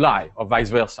want to lie, or vice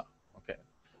versa. Okay,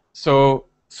 so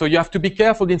you have to be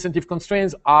careful. The incentive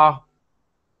constraints are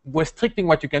restricting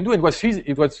what you can do. It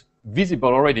was visible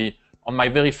already on my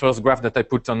very first graph that I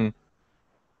put on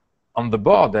the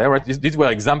board there. Right? These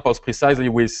were examples precisely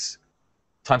with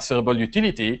transferable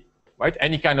utility. Right?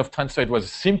 Any kind of transfer, it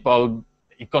was simple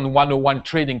Econ 101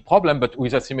 trading problem, but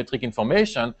with asymmetric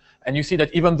information. And you see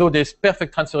that even though there's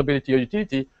perfect transferability or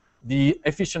utility, the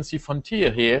efficiency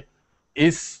frontier here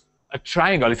is a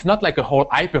triangle. It's not like a whole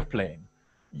hyperplane.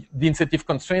 The incentive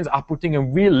constraints are putting a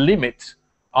real limit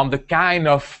on the kind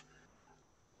of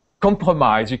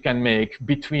compromise you can make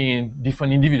between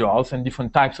different individuals and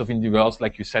different types of individuals,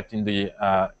 like you said in the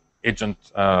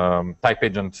type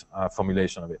agent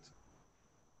formulation of it.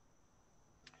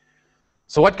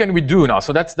 So what can we do now?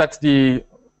 So that's the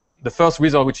first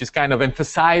result, which is kind of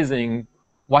emphasizing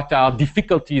what are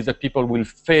difficulties that people will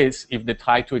face if they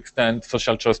try to extend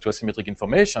social choice to asymmetric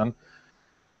information.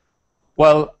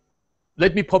 Well,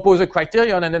 let me propose a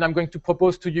criterion, and then I'm going to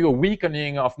propose to you a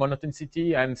weakening of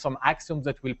monotonicity and some axioms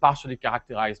that will partially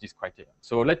characterize this criterion.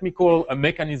 So let me call a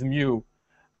mechanism U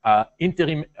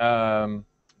interim, to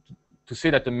say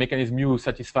that the mechanism U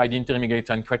satisfies the interim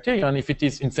egalitarian criterion if it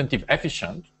is incentive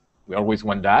efficient. We always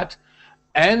want that.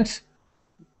 And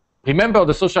remember,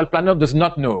 the social planner does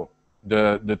not know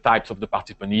the types of the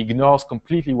participant. He ignores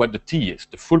completely what the T is,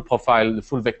 the full profile, the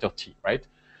full vector T, right?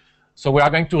 So we are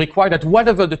going to require that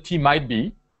whatever the T might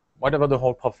be, whatever the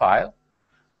whole profile,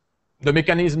 the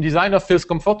mechanism designer feels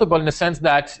comfortable in the sense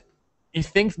that he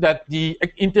thinks that the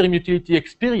interim utility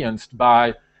experienced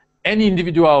by any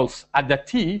individuals at that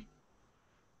T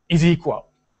is equal.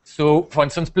 So, for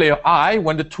instance, player I,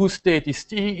 when the true state is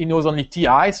T, he knows only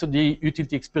Ti, so the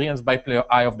utility experienced by player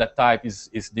I of that type is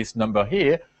this number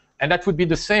here. And that would be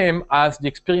the same as the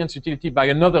experience utility by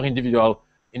another individual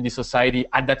in the society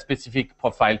at that specific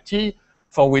profile T,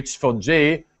 for which, for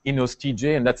J, he knows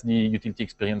Tj, and that's the utility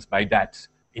experienced by that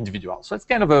individual. So it's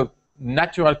kind of a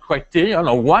natural criterion,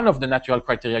 or one of the natural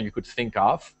criteria you could think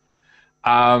of.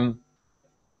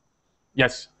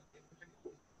 Yes?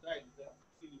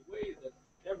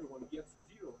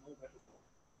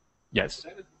 Yes.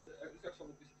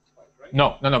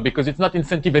 No, because it's not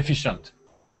incentive efficient.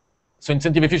 So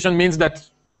incentive efficient means that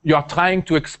you are trying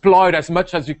to exploit as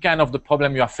much as you can of the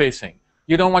problem you are facing.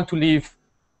 You don't want to leave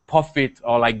profit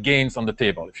or like gains on the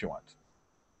table if you want.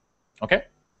 Okay?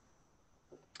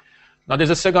 Now there's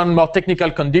a second more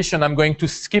technical condition. I'm going to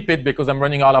skip it because I'm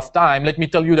running out of time. Let me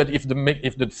tell you that if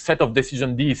the set of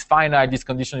decision D is finite, this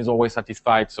condition is always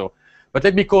satisfied. So, but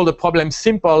let me call the problem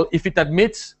simple. If it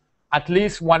admits at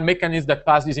least one mechanism that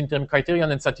passes this interim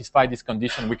criterion and satisfies this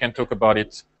condition, we can talk about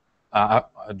it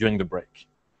during the break.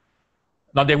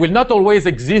 Now there will not always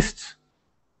exist.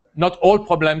 Not all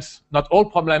problems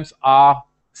are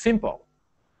simple.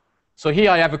 So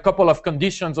here I have a couple of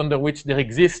conditions under which there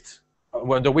exist,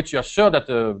 under which you are sure that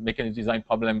the mechanism design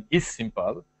problem is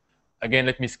simple. Again,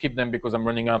 let me skip them because I'm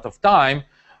running out of time.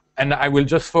 And I will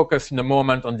just focus in a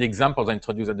moment on the examples I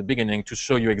introduced at the beginning to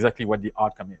show you exactly what the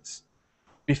outcome is.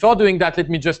 Before doing that, let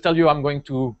me just tell you I'm going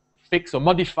to fix or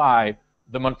modify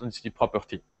the monotonicity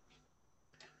property.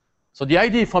 So the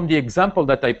idea from the example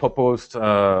that I proposed,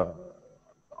 the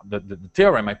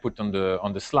theorem I put on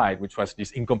the slide, which was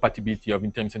this incompatibility of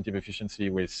interim incentive efficiency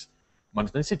with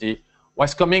monotonicity,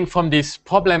 was coming from this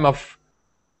problem of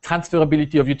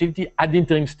transferability of utility at the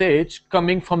interim stage,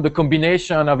 coming from the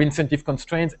combination of incentive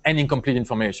constraints and incomplete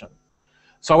information.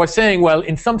 So I was saying, well,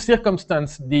 in some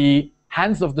circumstance, the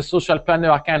hands of the social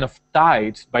planner are kind of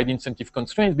tied by the incentive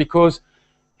constraints because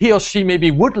he or she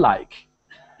maybe would like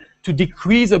to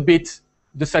decrease a bit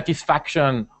the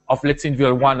satisfaction of, let's say,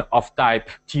 individual 1 of type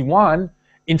T1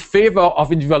 in favor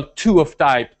of individual 2 of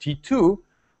type T2,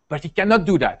 but he cannot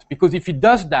do that because if he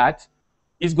does that,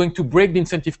 he's going to break the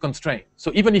incentive constraint.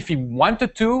 So even if he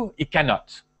wanted to, he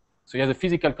cannot. So he has a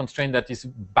physical constraint that is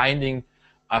binding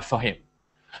for him.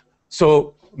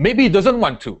 So maybe he doesn't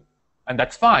want to, and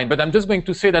that's fine, but I'm just going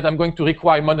to say that I'm going to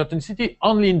require monotonicity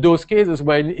only in those cases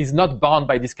where it is not bound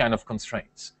by this kind of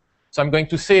constraints. So I'm going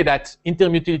to say that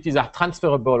interim utilities are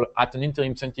transferable at an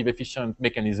interim incentive efficient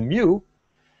mechanism mu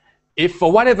if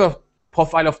for whatever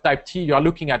profile of type T you are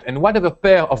looking at and whatever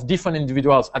pair of different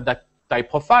individuals at that type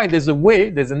profile, there's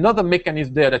another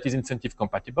mechanism there that is incentive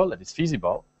compatible, that is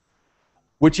feasible,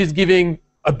 which is giving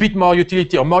a bit more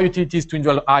utility or more utilities to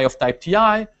individual I of type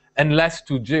Ti and less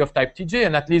to J of type Tj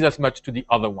and at least as much to the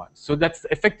other ones. So that's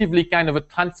effectively kind of a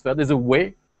transfer. There's a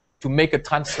way to make a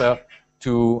transfer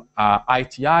to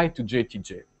ITI to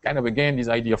JTJ. Kind of, again, this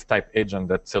idea of type agent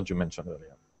that Sergio mentioned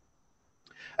earlier.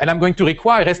 And I'm going to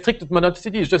require restricted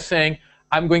monotonicity is just saying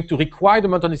I'm going to require the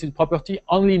monotonicity property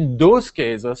only in those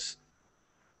cases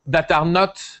that are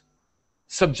not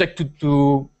subject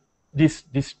to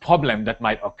this problem that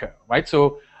might occur, right?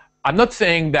 So I'm not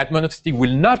saying that monotonicity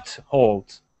will not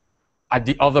hold at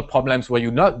the other problems where you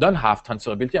don't have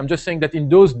transferability. I'm just saying that in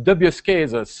those dubious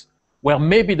cases where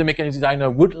maybe the mechanism designer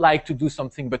would like to do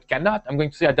something but cannot, I'm going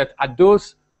to say that at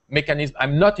those mechanisms,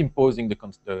 I'm not imposing the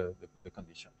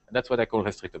condition. And that's what I call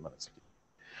restricted monotonicity.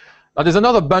 Now, there's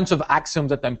another bunch of axioms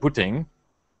that I'm putting.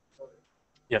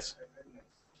 Yes?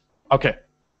 Okay.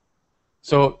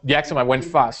 So the axiom, I went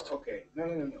fast. Okay.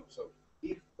 No. So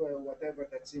if whatever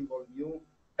that symbol mu...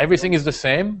 Everything is the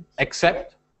same,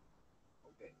 except...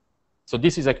 Okay. So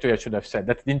this is actually, I should have said,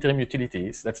 that's the interim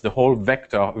utilities. That's the whole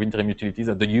vector of interim utilities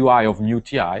at the UI of mu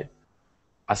Ti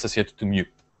associated to mu.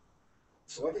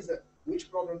 So what is the...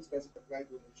 Which problems does it apply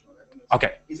to which one? I don't know.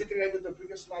 Okay. Is it related to the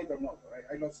previous slide or not?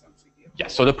 I lost something here.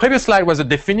 Yes, so the previous slide was a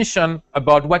definition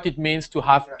about what it means to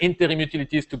have interim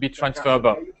utilities to be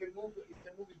transferable. You can move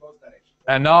in both directions.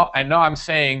 And now I'm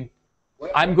saying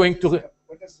I'm going to...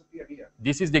 What does appear here?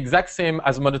 This is the exact same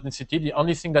as monotonicity. The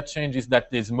only thing that changes is that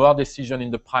there's more decision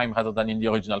in the prime rather than in the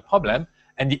original problem.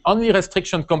 And the only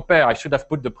restriction compare, I should have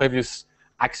put the previous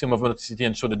axiom of monotonicity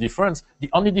and show the difference. The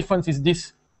only difference is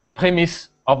this premise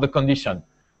of the condition.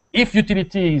 If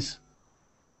utilities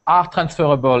are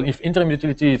transferable, if interim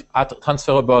utilities are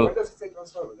transferable. What does it say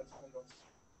transferable? That's what I don't see.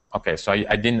 Okay, so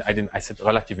I said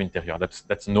relative interior.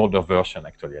 That's an older version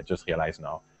actually. I just realized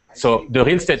now. So the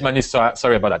real statement is,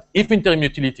 sorry about that. If interim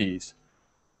utilities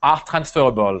are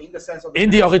transferable in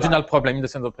the original problem, in the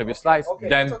sense of previous slides,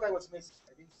 then that's what I was missing.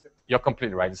 you're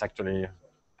completely right. It's actually,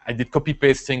 I did copy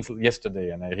paste things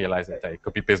yesterday and I realized that I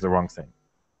copy paste the wrong thing.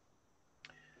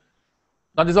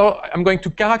 Now, I'm going to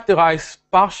characterize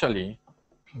partially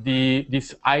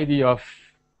this idea of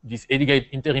this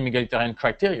interim egalitarian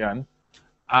criterion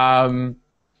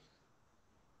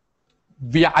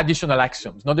via additional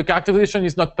axioms. Now, the characterization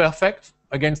is not perfect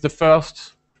against the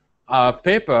first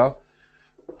paper,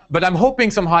 but I'm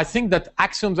hoping somehow, I think that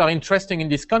axioms are interesting in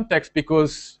this context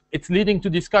because it's leading to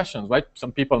discussions, right?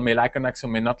 Some people may like an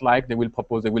axiom, may not like. They will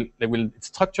propose, it's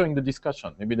structuring the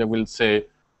discussion. Maybe they will say,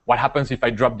 what happens if I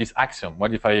drop this axiom?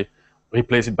 What if I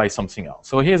replace it by something else?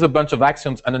 So here's a bunch of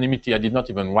axioms. Anonymity, I did not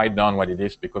even write down what it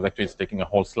is because actually it's taking a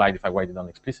whole slide if I write it down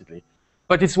explicitly.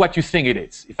 But it's what you think it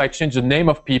is. If I change the name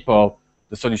of people,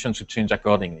 the solution should change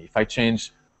accordingly. If I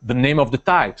change the name of the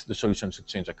types, the solution should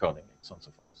change accordingly, so on and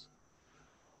so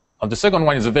forth. The second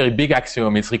one is a very big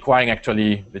axiom. It's requiring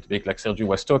actually, a little bit like Sergio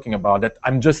was talking about, that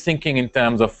I'm just thinking in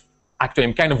terms of, actually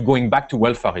I'm kind of going back to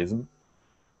welfarism.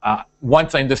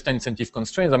 Once I understand incentive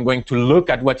constraints, I'm going to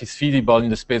look at what is feasible in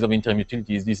the space of interim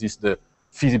utilities. This is the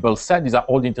feasible set. These are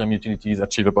all the interim utilities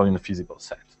achievable in the feasible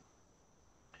set.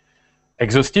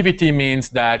 Exhaustivity means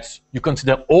that you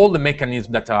consider all the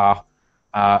mechanisms that are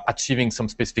achieving some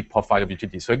specific profile of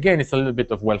utility. So again, it's a little bit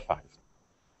of welfarism.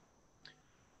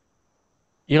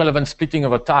 Irrelevant splitting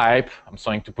of a type, I'm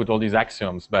starting to put all these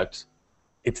axioms, but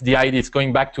it's the idea, it's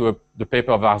going back to the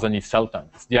paper of Arzani-Selton.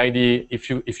 It's the idea, if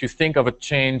you think of a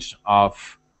change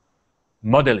of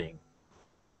modeling,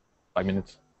 5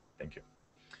 minutes, thank you.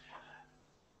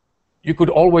 You could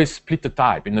always split the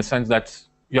type in the sense that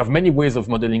you have many ways of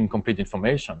modeling complete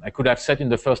information. I could have said in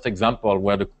the first example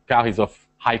where the car is of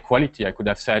high quality, I could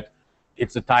have said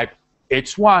it's the type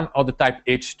H1 or the type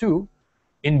H2.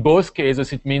 In both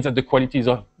cases, it means that the quality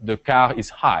of the car is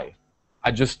high.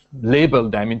 I just label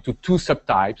them into two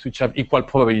subtypes which have equal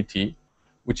probability,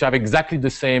 which have exactly the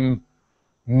same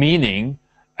meaning,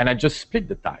 and I just split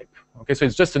the type. Okay, so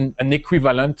it's just an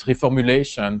equivalent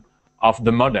reformulation of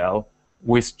the model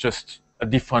with just a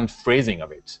different phrasing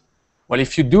of it. Well,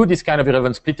 if you do this kind of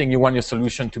irrelevant splitting, you want your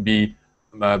solution to be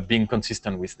being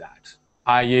consistent with that.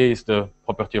 IA is the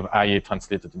property of IA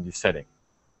translated in this setting.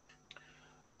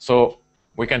 So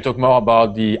we can talk more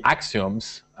about the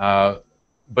axioms,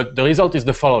 but the result is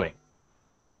the following.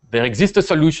 There exists a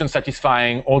solution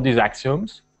satisfying all these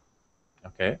axioms.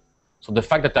 Okay, so the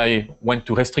fact that I went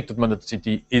to restricted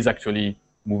modicity is actually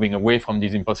moving away from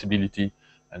this impossibility,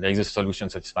 and there exists a solution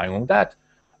satisfying all that.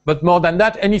 But more than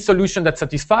that, any solution that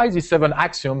satisfies these 7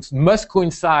 axioms must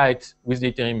coincide with the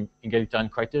interim egalitarian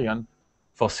criterion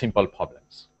for simple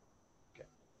problems. Okay.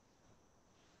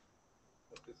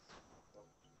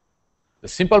 The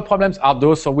simple problems are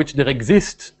those for which there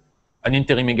exists an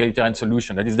interim egalitarian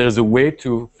solution. That is, there is a way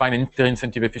to find an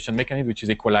interincentive efficient mechanism which is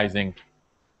equalizing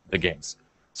the gains.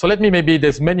 So let me maybe,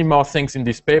 there's many more things in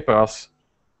these papers,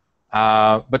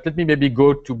 but let me maybe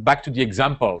go back to the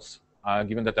examples,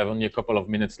 given that I have only a couple of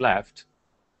minutes left.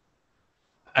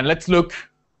 And let's look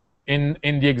in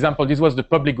the example. This was the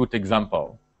public good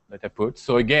example that I put.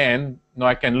 So again, now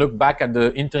I can look back at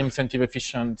the interim incentive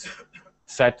efficient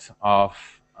set of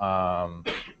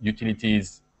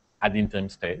utilities at the interim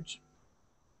stage.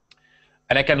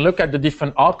 And I can look at the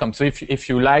different outcomes. So if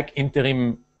you like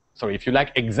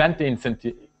ex ante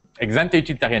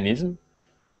utilitarianism,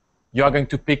 you are going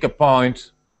to pick a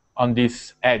point on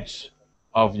this edge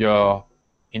of your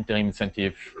interim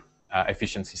incentive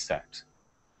efficiency set.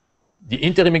 The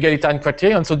interim egalitarian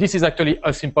criterion, so this is actually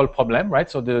a simple problem, right?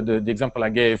 So the example I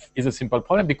gave is a simple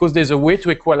problem because there's a way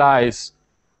to equalize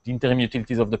the interim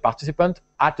utilities of the participant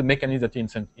at the mechanism that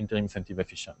is interim incentive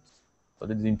efficient. So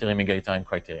that is the interim egalitarian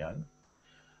criterion.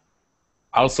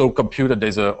 I also computed,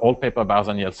 there's an old paper by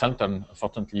Arzani-Selton.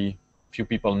 Unfortunately, few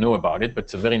people know about it, but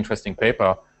it's a very interesting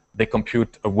paper. They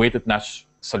compute a weighted Nash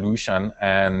solution,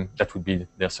 and that would be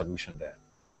their solution there.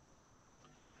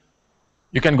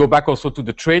 You can go back also to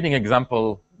the trading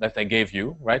example that I gave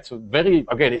you, right? So again,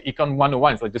 Econ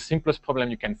 101 is like the simplest problem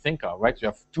you can think of, right? You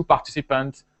have 2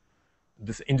 participants,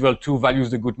 this individual 2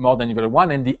 values the good more than individual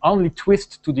 1, and the only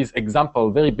twist to this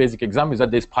example, very basic example, is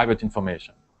that there's private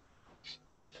information.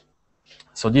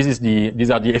 So these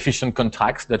are the efficient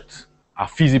contracts that are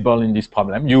feasible in this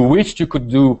problem. You wished you could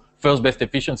do first best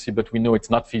efficiency, but we know it's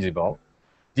not feasible.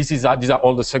 These are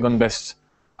all the second best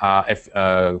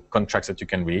contracts that you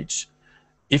can reach.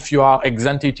 If you are ex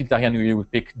ante utilitarian, you will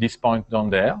pick this point down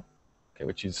there, okay,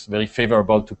 which is very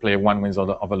favorable to play one with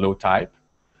of a low type.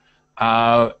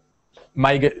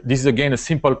 This is again a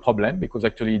simple problem because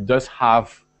actually it does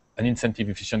have an incentive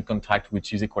efficient contract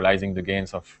which is equalizing the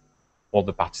gains of all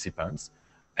the participants.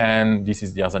 And this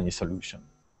is the Arzani solution.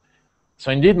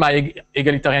 So indeed, my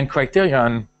egalitarian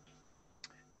criterion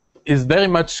is very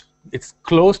much, it's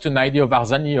close to an idea of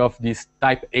Arzani of this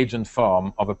type agent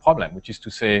form of a problem, which is to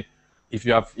say, if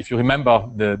you remember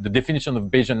the definition of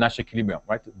Bayesian Nash equilibrium,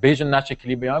 right? Bayesian Nash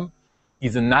equilibrium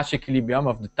is a Nash equilibrium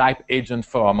of the type agent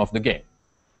form of the game.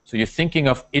 So you're thinking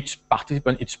of each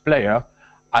participant, each player,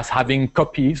 as having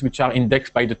copies which are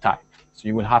indexed by the type. So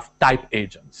you will have type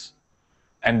agents.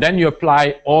 And then you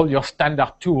apply all your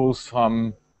standard tools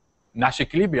from Nash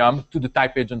equilibrium to the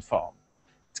type agent form.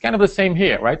 It's kind of the same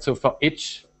here, right? So for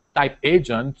each type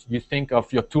agent, you think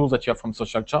of your tools that you have from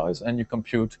social choice, and you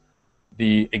compute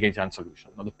the egalitarian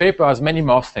solution. Now, the paper has many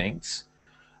more things.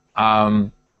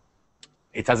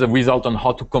 It has a result on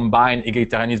how to combine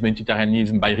egalitarianism and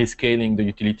utilitarianism by rescaling the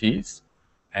utilities.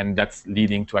 and that's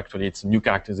leading to actually its new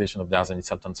characterization of the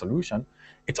Arzani-Sultan solution.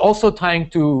 It's also trying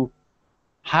to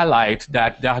highlight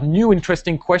that there are new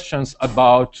interesting questions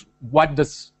about what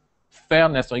does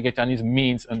fairness or egalitarianism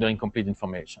means under incomplete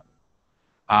information.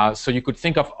 So you could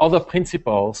think of other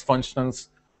principles. For instance,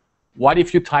 what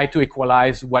if you try to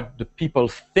equalize what the people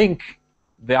think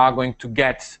they are going to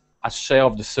get as share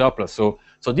of the surplus? So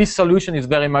this solution is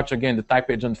very much, again, the type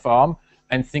agent form,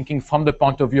 and thinking from the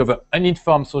point of view of an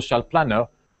uninformed social planner,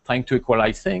 trying to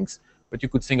equalize things, but you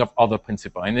could think of other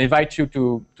principles. And I invite you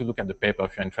to look at the paper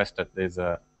if you're interested. There's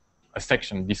a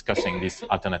section discussing these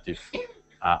alternative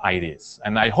ideas.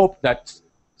 And I hope that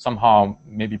somehow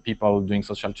maybe people doing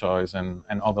social choice and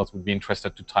others would be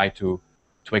interested to try to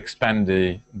expand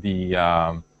the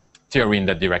theory in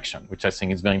that direction, which I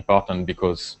think is very important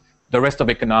because the rest of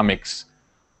economics,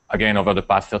 again, over the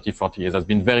past 30, 40 years, has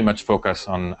been very much focused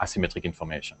on asymmetric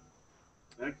information.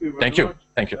 Thank you very Thank you. much.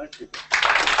 Thank you. Thank you.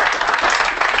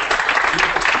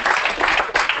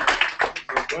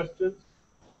 Some questions?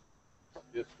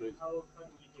 Yes, please. How can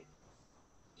we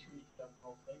treat them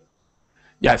properly?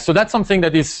 Yeah, so that's something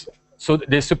that is, so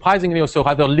there's surprisingly also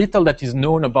rather little that is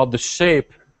known about the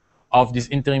shape of this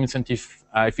interim incentive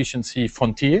efficiency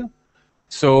frontier.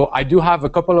 So I do have a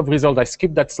couple of results. I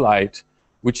skipped that slide,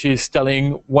 which is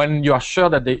telling when you are sure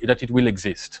that it will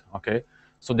exist, okay?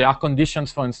 So there are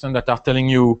conditions, for instance, that are telling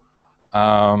you,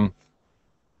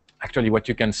 actually what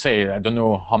you can say, I don't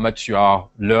know how much you are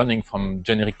learning from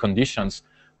generic conditions,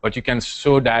 but you can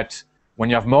show that when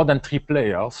you have more than 3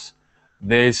 players,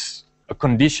 there's a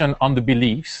condition on the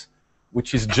beliefs,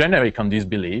 which is generic on these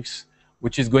beliefs,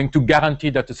 which is going to guarantee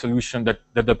that the solution, that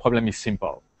the problem is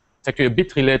simple. It's actually a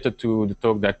bit related to the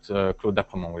talk that Claude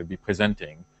Dapremont will be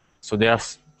presenting. So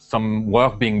there's some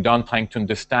work being done trying to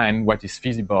understand what is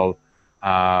feasible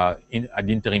at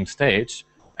the interim stage.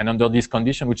 And under these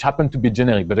conditions, which happen to be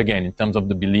generic, but again, in terms of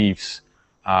the beliefs,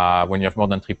 when you have more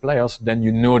than 3 players, then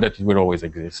you know that it will always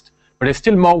exist. But there's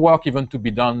still more work even to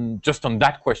be done just on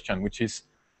that question, which is,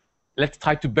 let's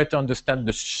try to better understand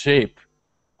the shape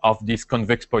of this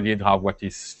convex polyhedra, what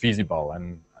is feasible.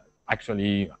 And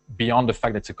actually, beyond the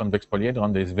fact that it's a convex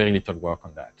polyhedron, there's very little work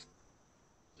on that.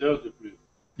 Joseph, please.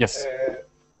 Yes.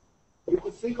 You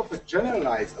could think of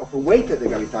a weighted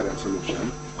egalitarian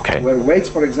solution, Okay. where weights,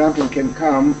 for example, can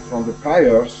come from the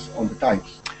priors on the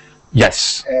types.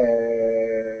 Yes.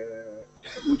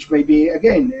 Which may be,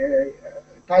 again,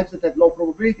 types that have low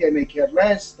probability, I may care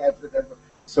less, types that have...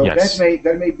 So Yes.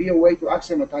 that may be a way to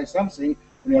axiomatize something,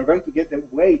 and you're going to get the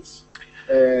weights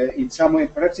in some way,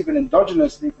 perhaps even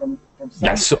endogenously from some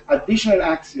Yes, so- additional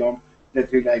axiom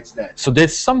that relates that. So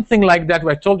there's something like that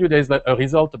where I told you there's a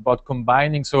result about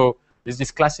combining. So there's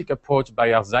this classic approach by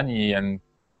Arzani and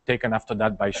taken after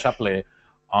that by Shapley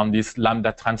on this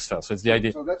lambda transfer. So it's the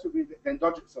idea. So that would be the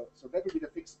endogenous. So that would be the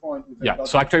fixed point. With the Yeah.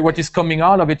 endogenous. So actually, what is coming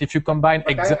out of it, if you combine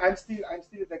But I'm still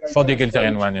for the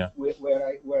egalitarian one, yeah.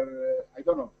 Where I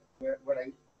don't know where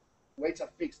weights are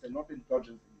fixed and not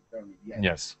endogenously determined yet.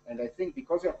 Yes. And I think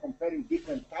because you're comparing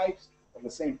different types of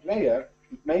the same player,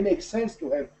 it may make sense to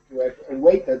have a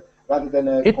weighted rather than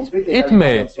a completely. It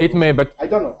may, but I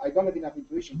don't know. I don't have enough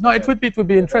intuition. no, it would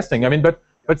be interesting. I mean, but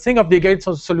think of the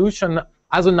egalitarian solution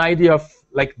as an idea of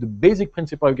like the basic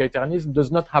principle of egalitarianism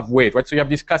does not have weight, right? So you have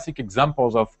these classic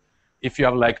examples of if you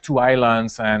have like 2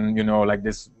 islands and like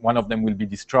this, one of them will be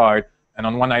destroyed, and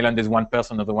on one island there's 1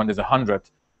 person, other one there's 100.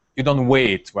 You don't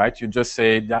weight, right? You just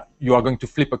say that you are going to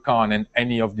flip a coin, and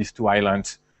any of these 2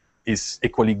 islands is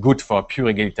equally good for a pure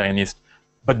egalitarianist.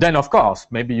 But then, of course,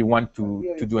 maybe you want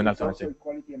to do an alternative. Also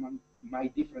equality among my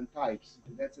different types.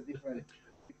 That's a different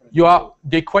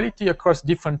The equality across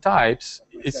different types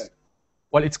is,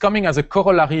 well, it's coming as a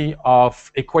corollary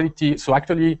of equality. So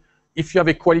actually, if you have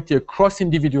equality across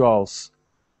individuals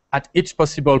at each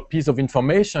possible piece of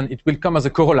information, it will come as a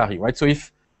corollary, right? So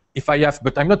if I have,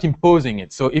 but I'm not imposing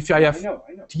it. So if I have I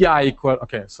know. TI equal,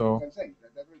 okay, so. I'm saying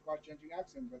that requires changing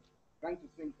axiom, but trying to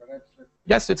think perhaps.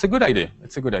 Yes, it's a good idea.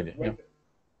 It's a good idea. Yeah. I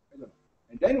don't know.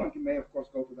 And then one may, of course,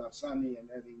 go to the Arzani and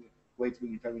having weights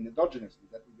being determined endogenously.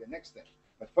 That would be the next step.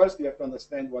 But first, you have to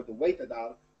understand what the weighted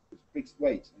are, with fixed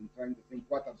weights, and trying to think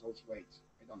what are those weights.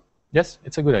 I don't know. Yes,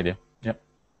 it's a good idea. Yeah.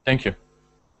 Thank you.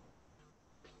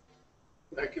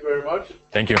 Thank you very much.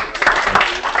 Thank you.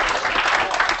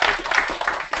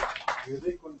 Will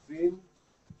they convene